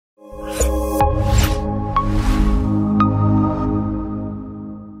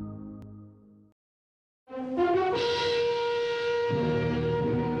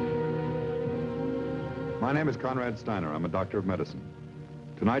is Konrad Styner. I'm a doctor of medicine.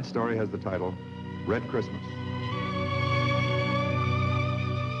 Tonight's story has the title, Red Christmas.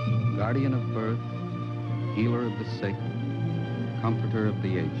 Guardian of birth, healer of the sick, comforter of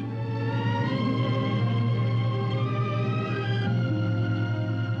the aged.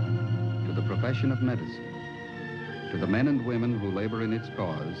 To the profession of medicine, to the men and women who labor in its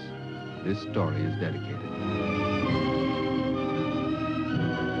cause, this story is dedicated.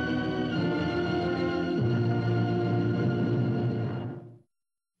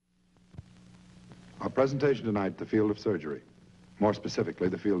 Our presentation tonight, the field of surgery. More specifically,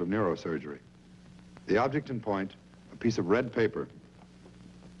 the field of neurosurgery. The object in point, a piece of red paper.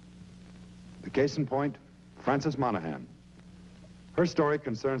 The case in point, Frances Monahan. Her story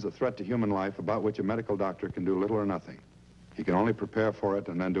concerns a threat to human life about which a medical doctor can do little or nothing. He can only prepare for it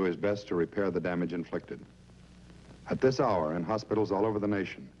and then do his best to repair the damage inflicted. At this hour, in hospitals all over the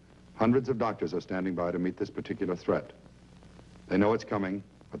nation, hundreds of doctors are standing by to meet this particular threat. They know it's coming,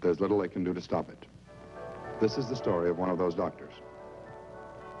 but there's little they can do to stop it. This is the story of one of those doctors.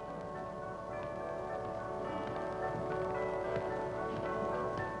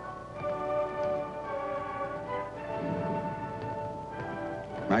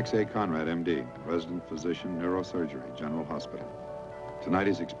 Max A. Konrad, M.D., resident physician, neurosurgery, General Hospital. Tonight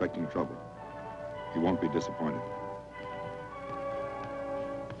he's expecting trouble. He won't be disappointed.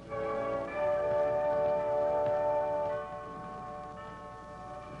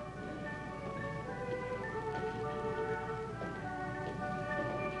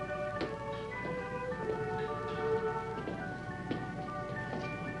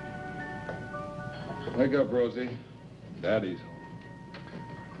 Wake up, Rosie. Daddy's home.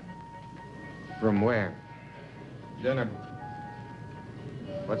 From where? Dinner.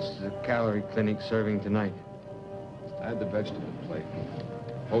 What's the calorie clinic serving tonight? I had the vegetable plate.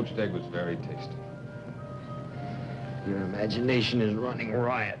 Poached egg was very tasty. Your imagination is running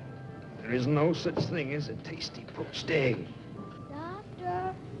riot. There is no such thing as a tasty poached egg.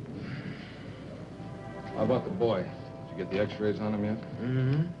 Doctor. How about the boy? Did you get the x-rays on him yet?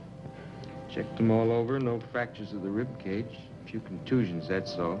 Mm-hmm. Checked them all over. No fractures of the rib cage. A few contusions,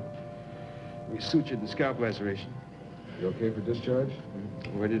 that's all. We sutured the scalp laceration. You okay for discharge?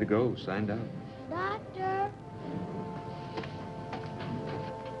 Ready to go. Signed out. Doctor.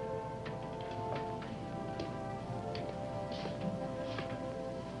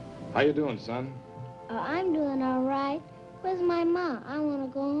 How you doing, son? I'm doing all right. Where's my mom? I want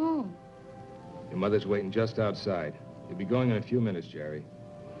to go home. Your mother's waiting just outside. You'll be going in a few minutes, Jerry.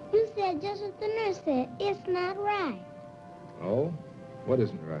 You said just what the nurse said. It's not right. Oh? What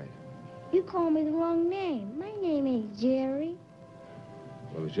isn't right? You called me the wrong name. My name ain't Jerry.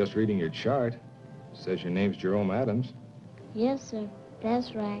 Well, I was just reading your chart. It says your name's Jerome Adams. Yes, sir.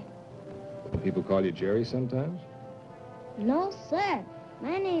 That's right. People call you Jerry sometimes? No, sir.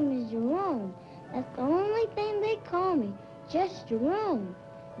 My name is Jerome. That's the only thing they call me. Just Jerome.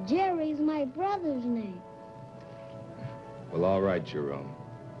 Jerry's my brother's name. Well, all right, Jerome.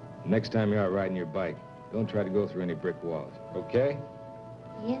 Next time you're out riding your bike, don't try to go through any brick walls, okay?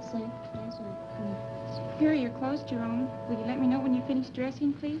 Yes, sir. Yes, sir. Here are your clothes, Jerome. Will you let me know when you finish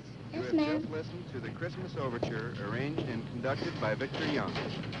dressing, please? Yes, You have ma'am. just listened to the Christmas Overture, arranged and conducted by Victor Young.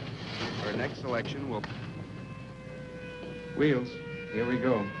 Our next selection will... Wheels. Here we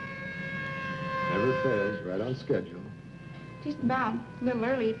go. Never fails, right on schedule. Just about. A little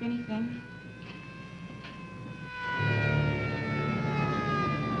early, if anything.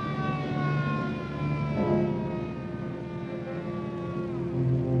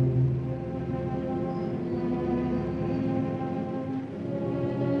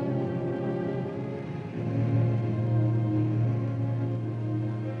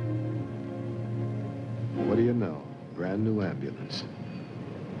 What do you know? Brand new ambulance.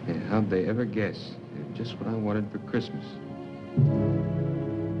 Yeah, how'd they ever guess? They're just what I wanted for Christmas.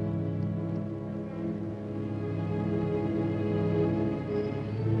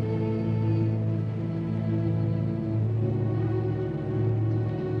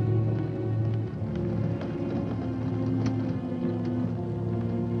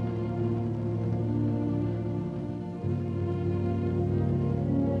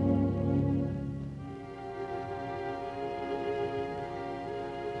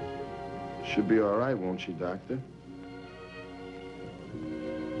 Should be all right, won't she, Doctor?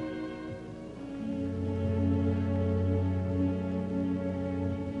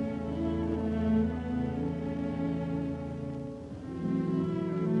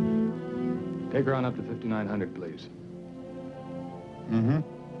 Take her on up to 5900, please. Mm-hmm.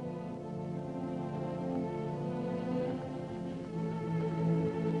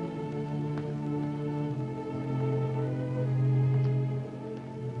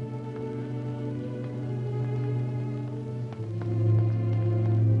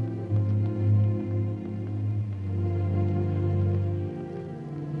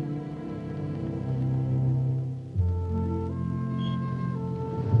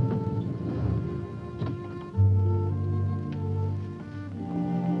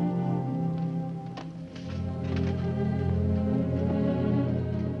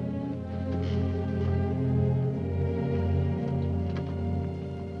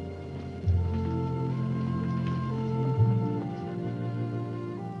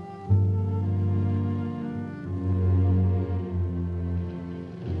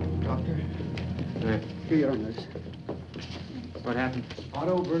 Here you are, nurse. What happened?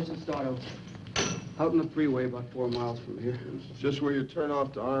 Auto versus auto. Out on the freeway about 4 miles from here. It's just where you turn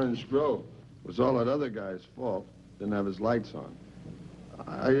off to Orange Grove. It was all that other guy's fault. Didn't have his lights on.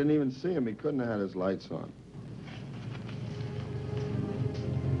 I didn't even see him. He couldn't have had his lights on.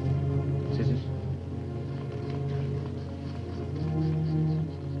 Scissors?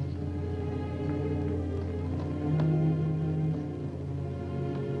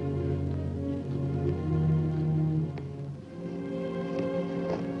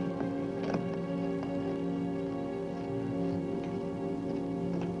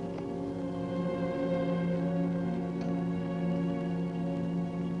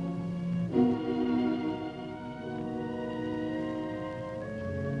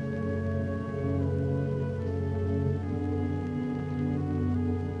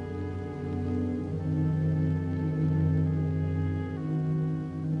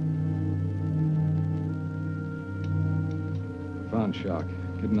 Found shock.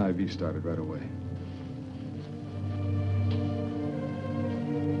 Get an IV started right away.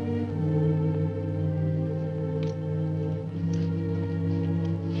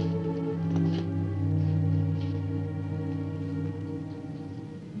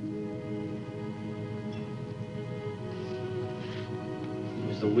 It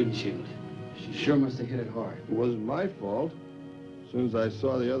was the windshield. She sure must have hit it hard. It wasn't my fault. As soon as I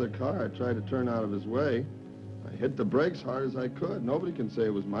saw the other car, I tried to turn out of his way. I hit the brakes hard as I could. Nobody can say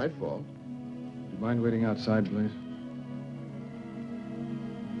it was my fault. You mind waiting outside, please?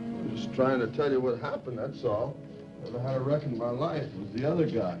 I'm just trying to tell you what happened, that's all. Never had a wreck in my life. It was the other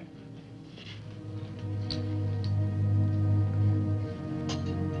guy.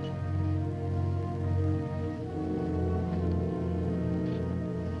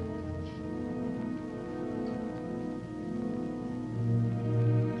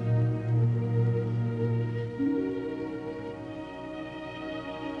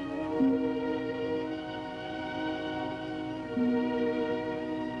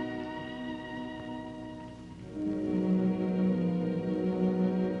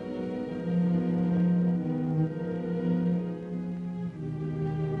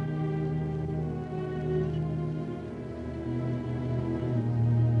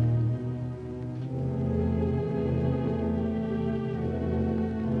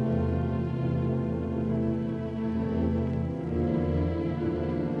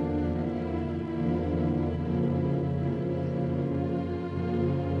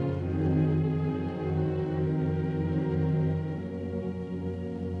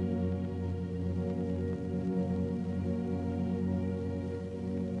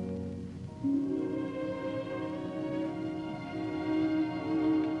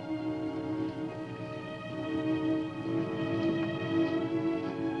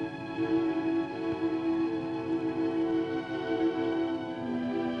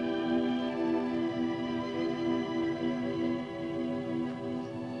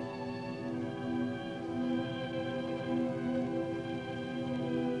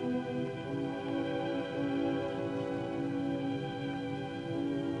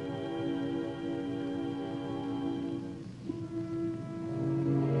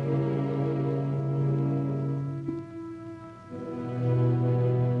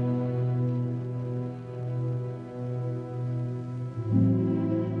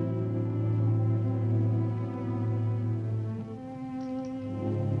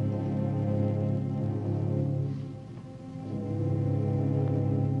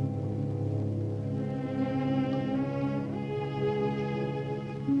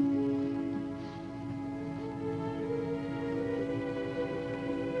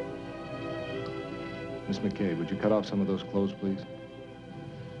 Miss McCabe, would you cut off some of those clothes, please?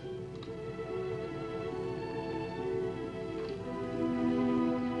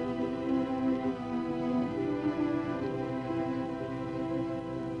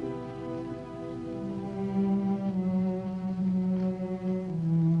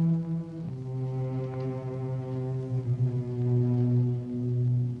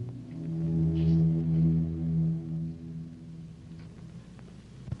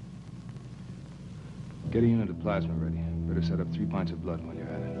 Get a unit of plasma ready. Better set up 3 pints of blood while you're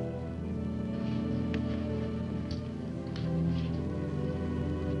at it.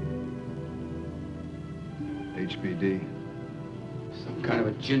 HPD. Some kind of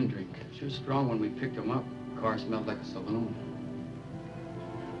a gin drink. Sure strong when we picked him up. The car smelled like a saloon.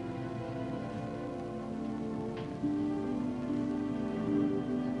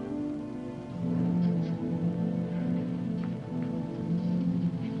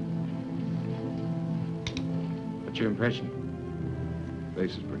 What's your impression?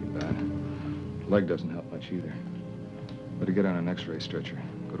 Face is pretty bad. Leg doesn't help much either. Better get on an x-ray stretcher.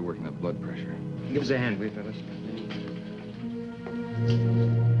 Go to working that blood pressure. Give us a hand, will you, fellas?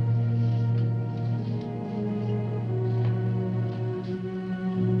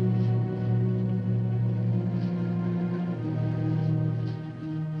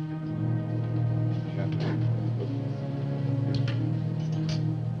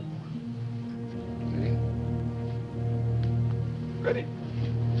 Ready?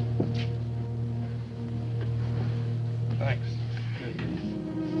 Thanks.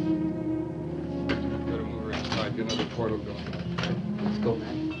 Better move her inside. Get another portal going. Let's go,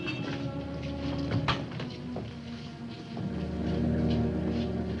 man.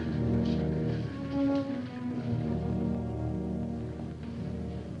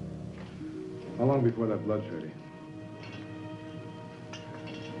 How long before that blood's ready?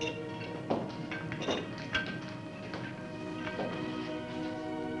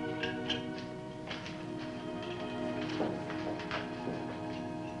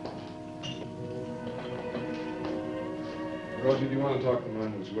 Rosie, do you want to talk to the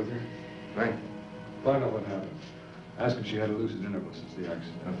man who was with her? Right. Find out what happened. Ask if she had a lucid interval since the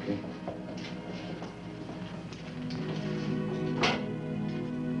accident. Okay.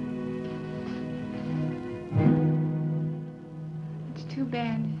 It's too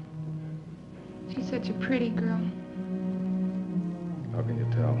bad. She's such a pretty girl. How can you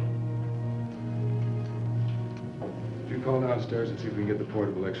tell? If you call downstairs and see if we can get the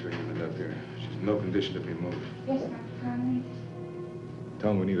portable x-ray unit up here. She's in no condition to be moved. Yes, Dr. Conrad. Tell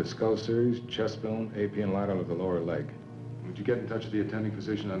them we need a skull series, chest bone, AP and lateral of the lower leg. Would you get in touch with the attending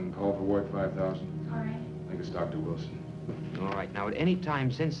physician and call for Ward 5000? All right. I think it's Dr. Wilson. All right. Now, at any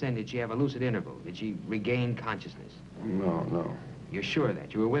time since then, did she have a lucid interval? Did she regain consciousness? No. You're sure of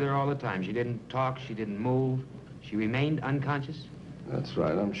that? You were with her all the time. She didn't talk, she didn't move. She remained unconscious? That's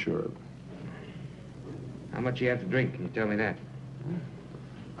right, I'm sure of it. How much do you have to drink? Can you tell me that?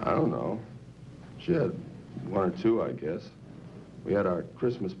 I don't know. She had one or two, I guess. We had our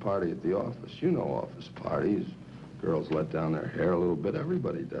Christmas party at the office. You know office parties. Girls let down their hair a little bit.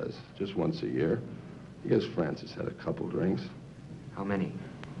 Everybody does. Just once a year. I guess Frances had a couple drinks. How many?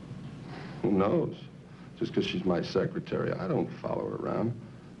 Who knows? Just because she's my secretary, I don't follow her around.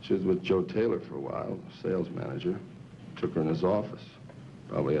 She was with Joe Taylor for a while, sales manager. Took her in his office.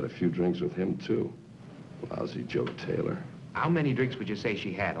 Probably had a few drinks with him, too. Lousy Joe Taylor. How many drinks would you say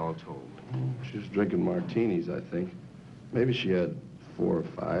she had, all told? She was drinking martinis, I think. Maybe she had 4 or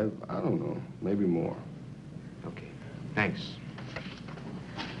 5. I don't know. Maybe more. Okay. Thanks.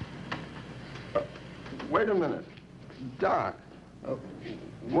 Wait a minute. Doc,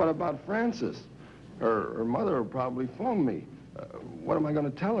 what about Frances? Her mother will probably phone me. What am I going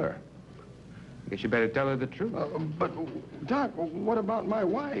to tell her? Guess you better tell her the truth. But, Doc, what about my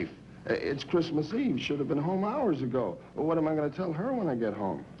wife? It's Christmas Eve. Should have been home hours ago. What am I going to tell her when I get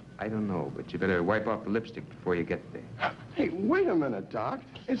home? I don't know, but you better wipe off the lipstick before you get there. Hey, wait a minute, Doc.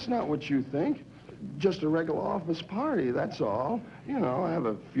 It's not what you think. Just a regular office party, that's all. You know, have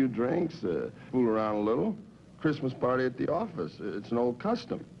a few drinks, fool around a little. Christmas party at the office. It's an old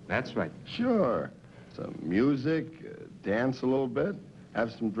custom. That's right. Sure. Some music, dance a little bit,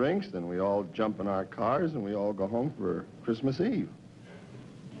 have some drinks, then we all jump in our cars and we all go home for Christmas Eve.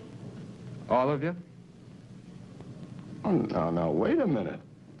 All of you? Oh, now, wait a minute.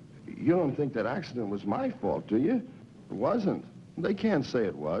 You don't think that accident was my fault, do you? It wasn't. They can't say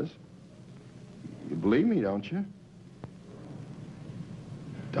it was. You believe me, don't you?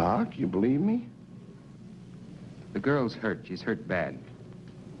 Doc, you believe me? The girl's hurt. She's hurt bad.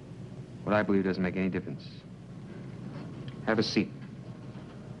 What I believe doesn't make any difference. Have a seat.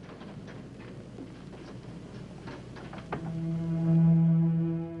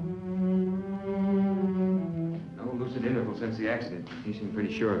 No lucid interval since the accident. He seemed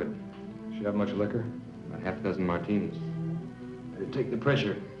pretty sure of it. She have much liquor? About half a dozen martinis. Better take the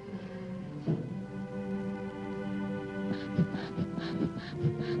pressure.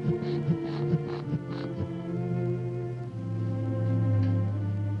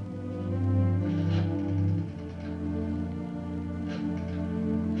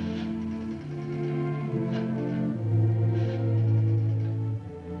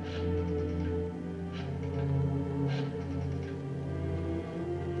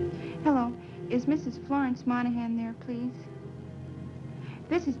 Hello. Is Mrs. Florence Monahan there, please?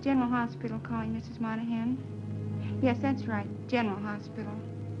 This is General Hospital calling, Mrs. Monahan. Yes, that's right, General Hospital.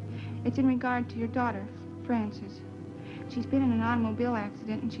 It's in regard to your daughter, Frances. She's been in an automobile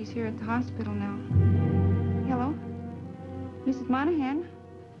accident and she's here at the hospital now. Hello? Mrs. Monahan?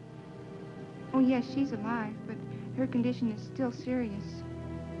 Oh, yes, she's alive, but her condition is still serious.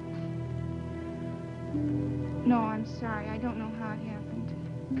 No, I'm sorry. I don't know how it happened.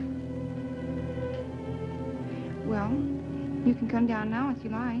 Well, you can come down now if you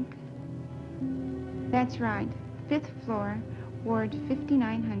like. That's right. 5th floor, Ward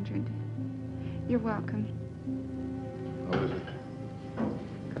 5900. You're welcome. How is it?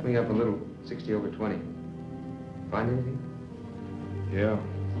 Coming up a little, 60/20. Find anything? Yeah.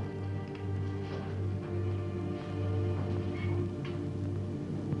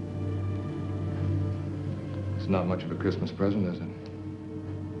 It's not much of a Christmas present, is it?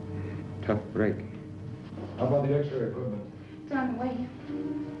 Tough break. How about the X-ray equipment? It's on the way.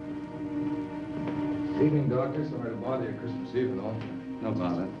 Evening, Doctor. Sorry to bother you Christmas Eve and all. No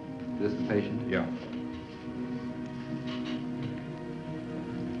bother. This the patient? Yeah.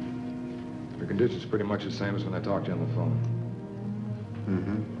 Her condition's pretty much the same as when I talked to you on the phone.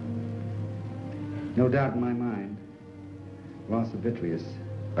 Mm-hmm. No doubt in my mind. Loss of vitreous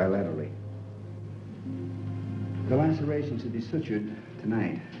bilaterally. The laceration should be sutured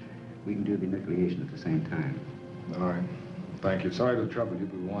tonight. We can do the enucleation at the same time. All right. Thank you. Sorry to trouble you,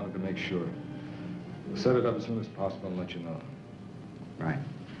 but we wanted to make sure. We'll set it up as soon as possible and let you know. Right.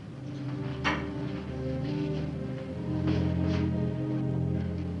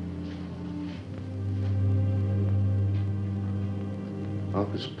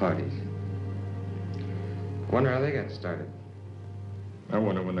 Office parties. Wonder how they got started. I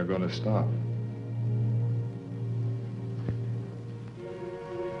wonder when they're going to stop.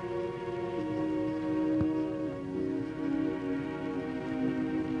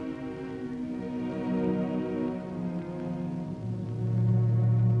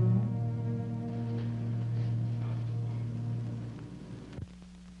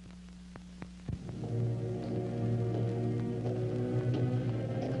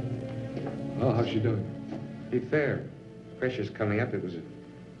 Well, how's she doing? Be fair. Pressure's coming up. It was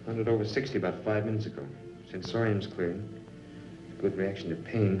 100/60 about 5 minutes ago. Sensorium's clearing. Good reaction to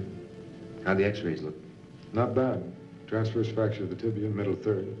pain. How'd the x-rays look? Not bad. Transverse fracture of the tibia, middle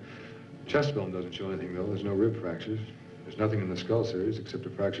third. Chest bone doesn't show anything, though. There's no rib fractures. There's nothing in the skull series except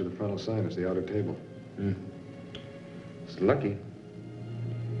a fracture of the frontal sinus, the outer table. It's lucky.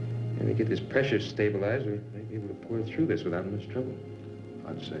 If we get this pressure stabilized, we might be able to pour through this without much trouble.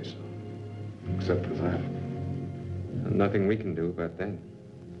 I'd say so. Except for that. Nothing we can do about that.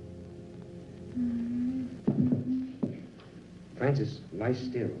 Francis, lie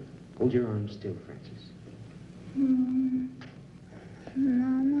still. Hold your arms still, Francis.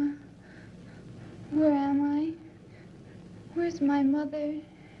 Mama, where am I? Where's my mother?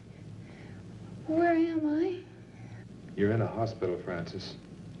 Where am I? You're in a hospital, Francis.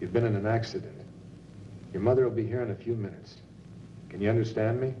 You've been in an accident. Your mother will be here in a few minutes. Can you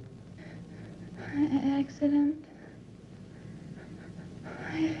understand me? Accident.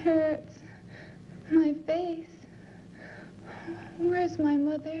 It hurts. My face. Where's my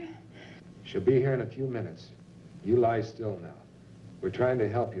mother? She'll be here in a few minutes. You lie still now. We're trying to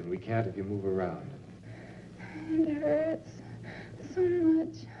help you, and we can't if you move around. It hurts so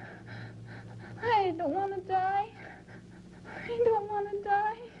much. I don't want to die. I don't want to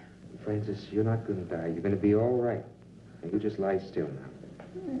die. Francis, you're not going to die. You're going to be all right. Now, you just lie still now.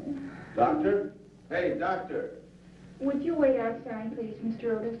 Doctor? Hey, doctor. Would you wait outside, please,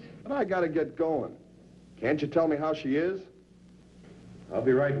 Mr. Otis? But I gotta get going. Can't you tell me how she is? I'll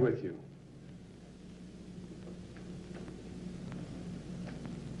be right with you.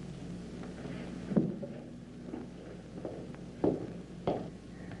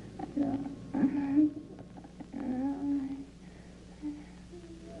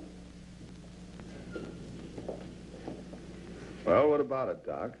 Well, what about it,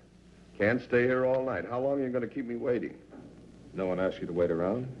 Doc? Can't stay here all night. How long are you going to keep me waiting? No one asked you to wait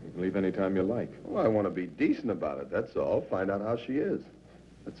around. You can leave any time you like. Well, I want to be decent about it, that's all. Find out how she is.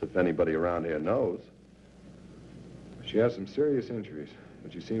 That's if anybody around here knows. She has some serious injuries,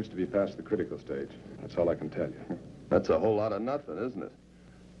 but she seems to be past the critical stage. That's all I can tell you. That's a whole lot of nothing, isn't it?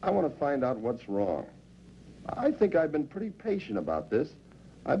 I want to find out what's wrong. I think I've been pretty patient about this.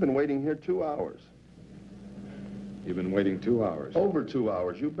 I've been waiting here 2 hours. You've been waiting 2 hours. Over 2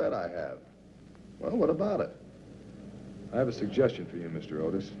 hours, you bet I have. Well, what about it? I have a suggestion for you, Mr.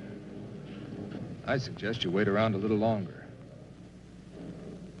 Otis. I suggest you wait around a little longer.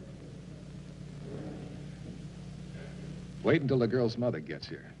 Wait until the girl's mother gets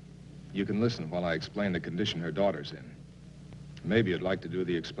here. You can listen while I explain the condition her daughter's in. Maybe you'd like to do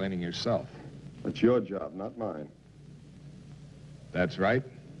the explaining yourself. It's your job, not mine. That's right.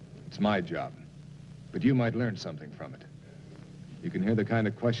 It's my job. But you might learn something from it. You can hear the kind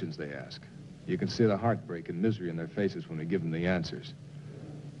of questions they ask. You can see the heartbreak and misery in their faces when we give them the answers.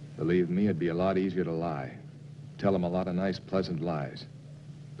 Believe me, it'd be a lot easier to lie. Tell them a lot of nice, pleasant lies.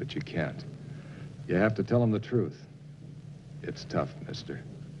 But you can't. You have to tell them the truth. It's tough, mister.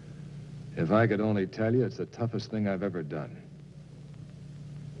 If I could only tell you, it's the toughest thing I've ever done.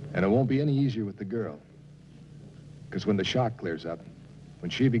 And it won't be any easier with the girl. Because when the shock clears up, when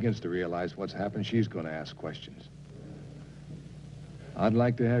she begins to realize what's happened, she's going to ask questions. I'd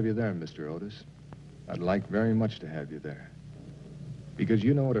like to have you there, Mr. Otis. I'd like very much to have you there. Because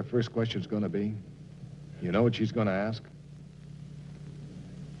you know what her first question's going to be? You know what she's going to ask?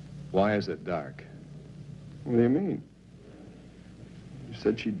 Why is it dark? What do you mean? You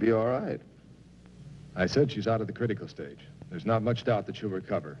said she'd be all right. I said she's out of the critical stage. There's not much doubt that she'll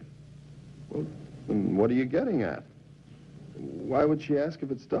recover. Well, then what are you getting at? Why would she ask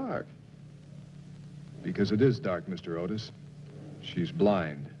if it's dark? Because it is dark, Mr. Otis. She's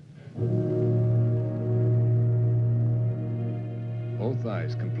blind. Both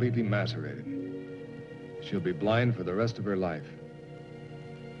eyes completely macerated. She'll be blind for the rest of her life.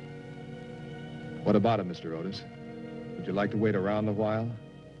 What about it, Mr. Otis? Would you like to wait around a while?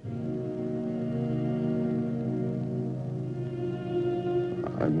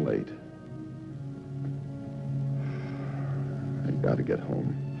 I'm late. I gotta get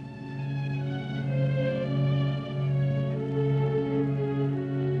home.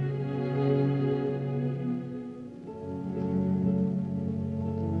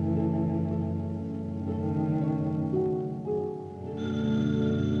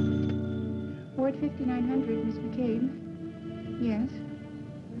 Ward 5900, Miss McCabe. Yes.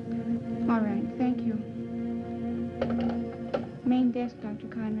 All right, thank you. Main desk, Dr.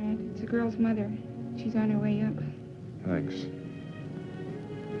 Konrad. It's the girl's mother. She's on her way up. Thanks.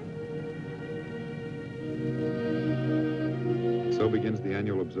 So begins the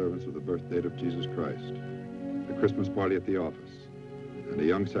annual observance of the birth date of Jesus Christ. The Christmas party at the office. And a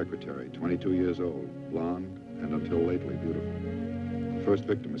young secretary, 22 years old, blonde, and until lately beautiful. The first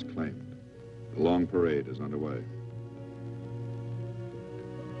victim is claimed. The long parade is underway.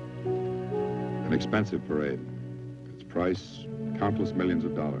 An expensive parade. Its price, countless millions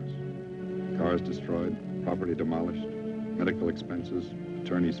of dollars. Cars destroyed, property demolished, medical expenses,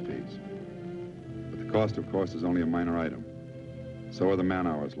 attorney's fees. But the cost, of course, is only a minor item. So are the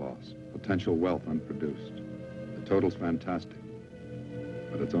man-hours lost, potential wealth unproduced. The total's fantastic,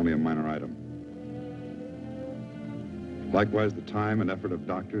 but it's only a minor item. Likewise, the time and effort of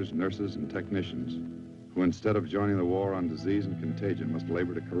doctors, nurses, and technicians who, instead of joining the war on disease and contagion, must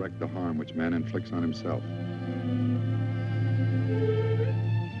labor to correct the harm which man inflicts on himself.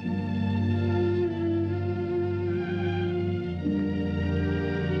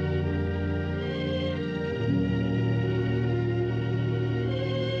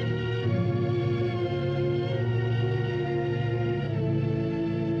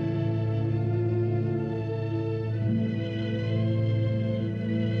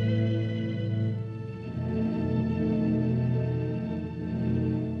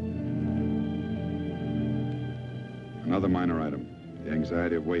 Another minor item, the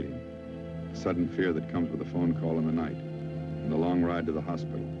anxiety of waiting, the sudden fear that comes with a phone call in the night, and the long ride to the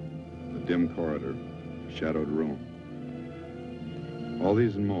hospital, the dim corridor, shadowed room. All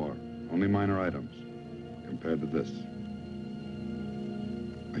these and more, only minor items, compared to this.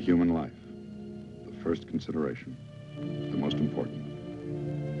 A human life, the first consideration, the most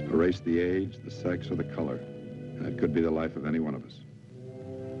important. Erase the age, the sex, or the color, and it could be the life of any one of us.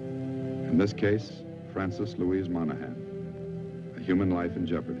 In this case, Frances Louise Monahan, a human life in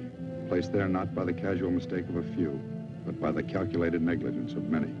jeopardy, placed there not by the casual mistake of a few, but by the calculated negligence of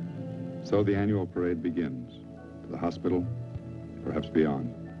many. So the annual parade begins, to the hospital, perhaps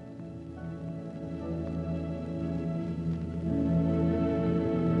beyond.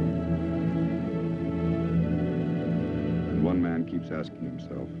 And one man keeps asking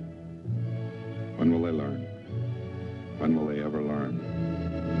himself, when will they learn? When will they ever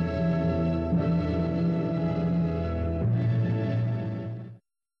learn?